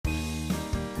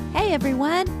Hey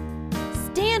everyone!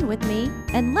 Stand with me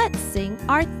and let's sing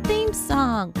our theme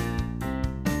song.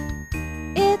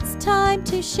 It's time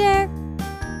to share.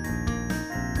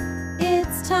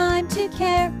 It's time to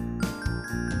care.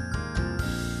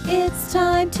 It's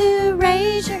time to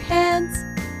raise your hands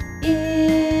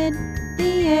in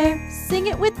the air. Sing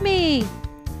it with me.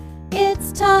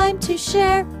 It's time to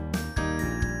share.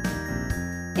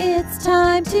 It's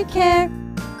time to care.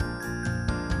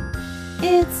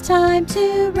 It's time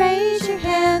to raise your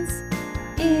hands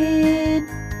in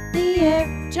the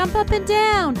air. Jump up and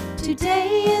down.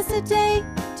 Today is a day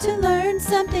to learn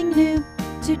something new.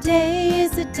 Today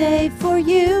is a day for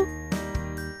you.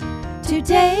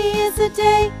 Today is a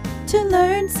day to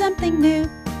learn something new.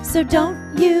 So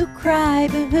don't you cry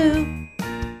boo-hoo.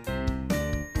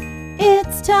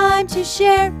 It's time to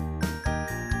share.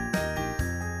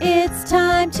 It's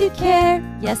time to care.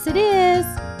 Yes, it is.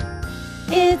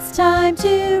 It's time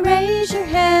to raise your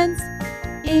hands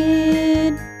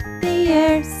in the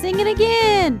air. Sing it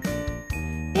again.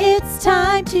 It's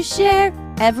time to share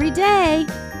every day.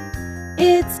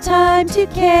 It's time to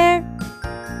care.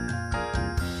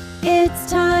 It's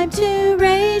time to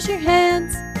raise your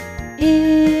hands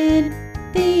in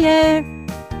the air.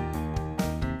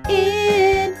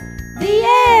 In the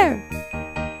air.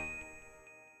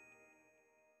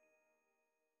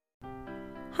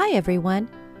 Hi everyone.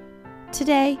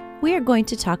 Today, we are going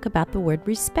to talk about the word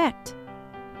respect.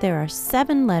 There are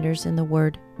 7 letters in the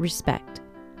word respect.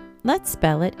 Let's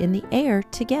spell it in the air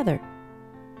together.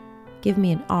 Give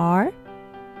me an R,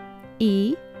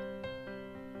 E,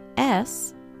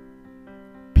 S,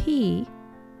 P,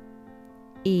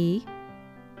 E,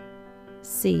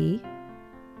 C,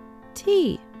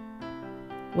 T.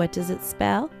 What does it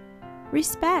spell?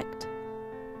 Respect.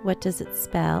 What does it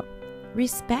spell?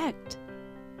 Respect.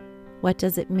 What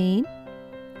does it mean?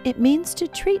 It means to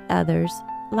treat others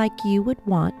like you would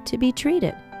want to be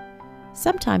treated.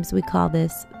 Sometimes we call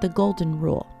this the golden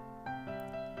rule.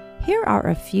 Here are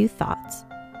a few thoughts.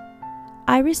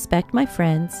 I respect my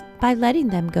friends by letting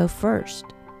them go first.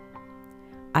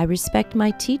 I respect my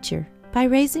teacher by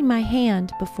raising my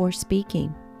hand before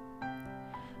speaking.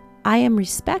 I am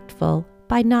respectful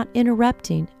by not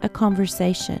interrupting a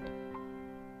conversation.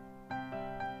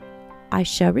 I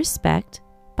show respect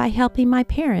by helping my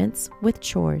parents with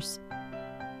chores.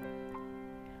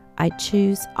 I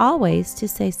choose always to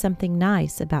say something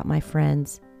nice about my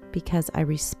friends because I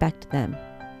respect them.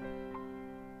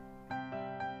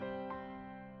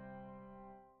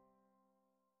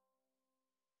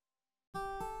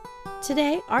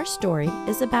 Today, our story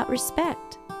is about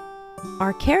respect.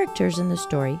 Our characters in the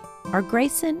story are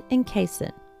Grayson and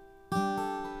Kaysen.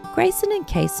 Grayson and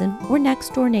Kaysen were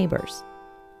next-door neighbors.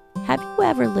 Have you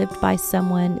ever lived by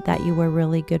someone that you were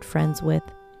really good friends with?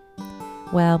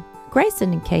 Well,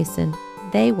 Grayson and Kaysen,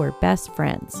 they were best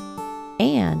friends,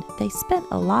 and they spent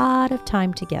a lot of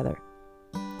time together.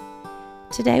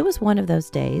 Today was one of those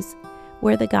days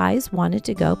where the guys wanted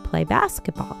to go play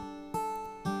basketball.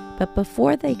 But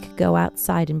before they could go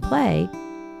outside and play,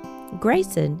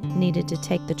 Grayson needed to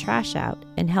take the trash out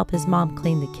and help his mom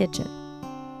clean the kitchen.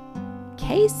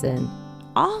 Kaysen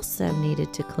also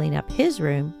needed to clean up his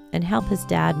room and help his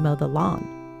dad mow the lawn.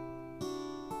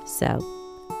 So,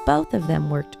 both of them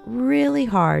worked really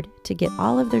hard to get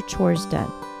all of their chores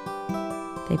done.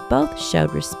 They both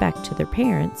showed respect to their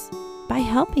parents by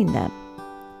helping them.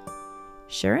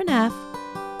 Sure enough,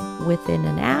 within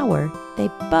an hour, they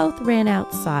both ran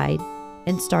outside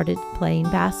and started playing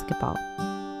basketball.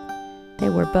 They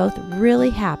were both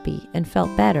really happy and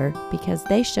felt better because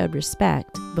they showed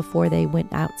respect before they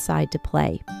went outside to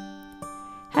play.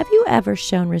 Have you ever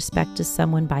shown respect to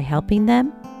someone by helping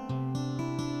them?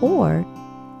 Or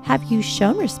have you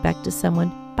shown respect to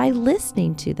someone by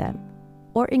listening to them,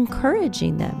 or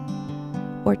encouraging them,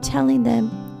 or telling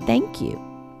them thank you?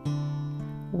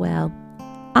 Well,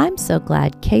 I'm so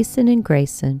glad Kaysen and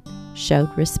Grayson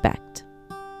showed respect.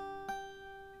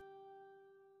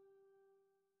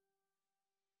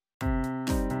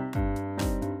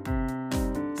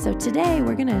 So today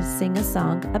we're going to sing a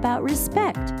song about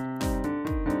respect.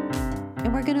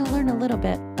 And we're going to learn a little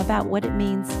bit about what it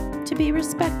means to be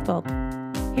respectful.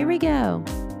 Here we go.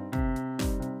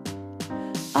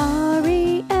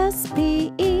 R-E-S-P-E-C-T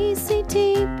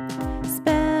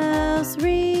spells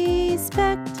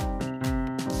respect.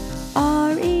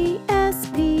 R-E-S-P-E-C-T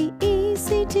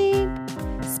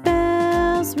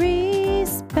spells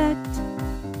respect.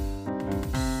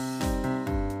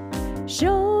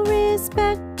 Show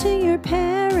respect to your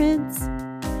parents.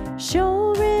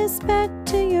 Show respect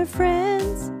to your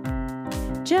friends.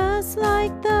 Just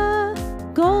like the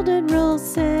golden rule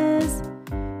says,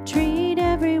 treat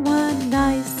everyone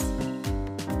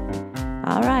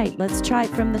All right, let's try it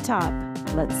from the top.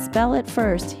 Let's spell it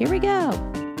first. Here we go.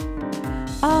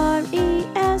 R-E-S-P-E-C-T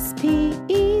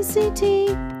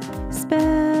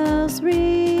spells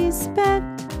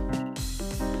respect.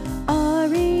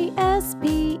 R-E-S-P-E-C-T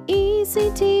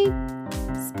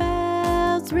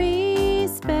spells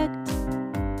respect.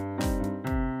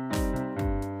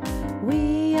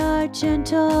 We are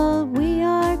gentle, we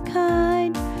are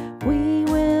kind, we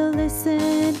will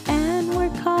listen and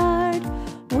work hard.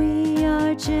 We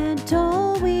are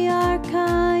gentle, we are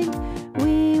kind,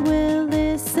 we will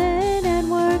listen and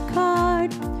work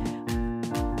hard.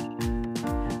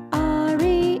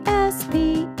 R-E-S-P-E-C-T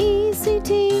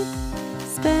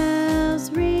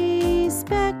spells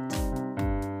respect.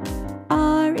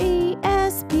 R-E-S-P-E-C-T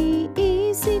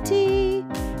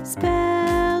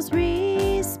spells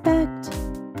respect.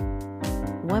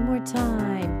 One more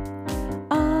time.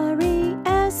 R-E-S-P-E-C-T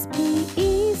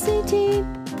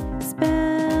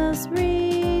spells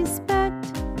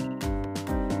respect.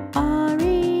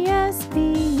 R-E-S-P-E-C-T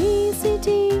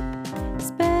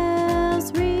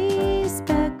spells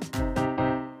respect.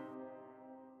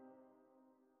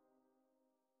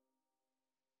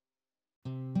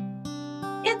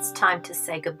 It's time to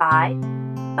say goodbye,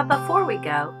 but before we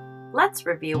go, let's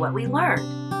review what we learned.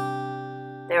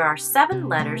 There are 7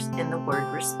 letters in the word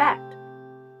respect.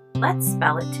 Let's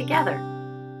spell it together.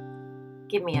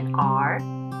 Give me an R,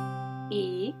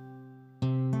 E,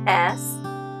 S,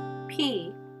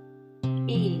 P,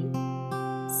 E,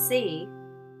 C,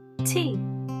 T.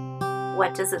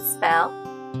 What does it spell?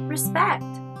 Respect.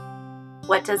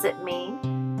 What does it mean?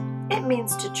 It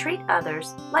means to treat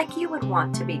others like you would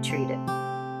want to be treated.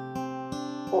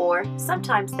 Or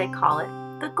sometimes they call it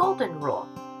the golden rule.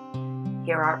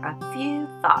 Here are a few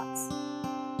thoughts.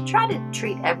 Try to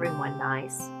treat everyone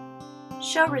nice.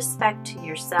 Show respect to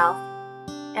yourself,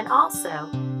 and also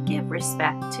give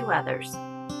respect to others.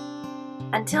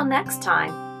 Until next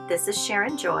time, this is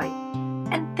Sharon Joy,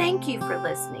 and thank you for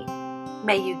listening.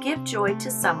 May you give joy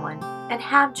to someone and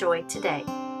have joy today.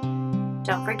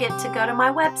 Don't forget to go to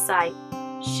my website,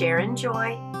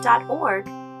 sharonjoy.org,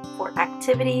 for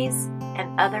activities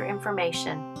and other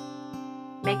information.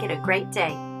 Make it a great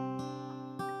day.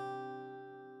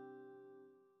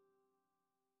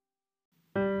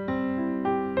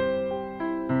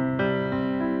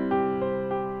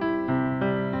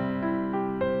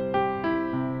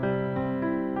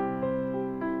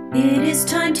 It is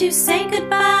time to say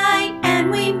goodbye, and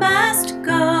we must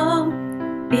go.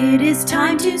 It is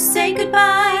time to say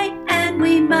goodbye, and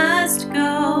we must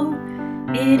go.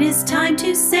 It is time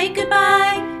to say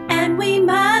goodbye, and we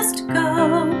must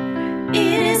go.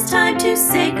 It is time to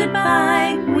say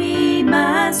goodbye, we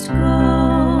must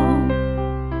go.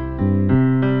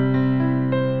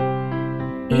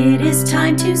 It is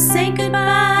time to say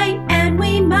goodbye, and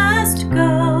we must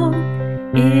go.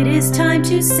 It is time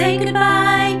to say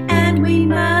goodbye, and we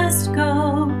must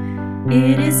go.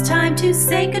 It is time to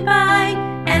say goodbye,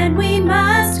 and we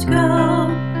must go.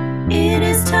 It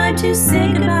is time to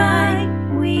say goodbye,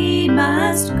 we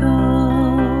must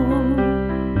go.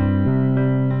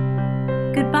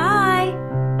 Goodbye.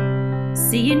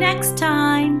 See you next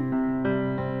time.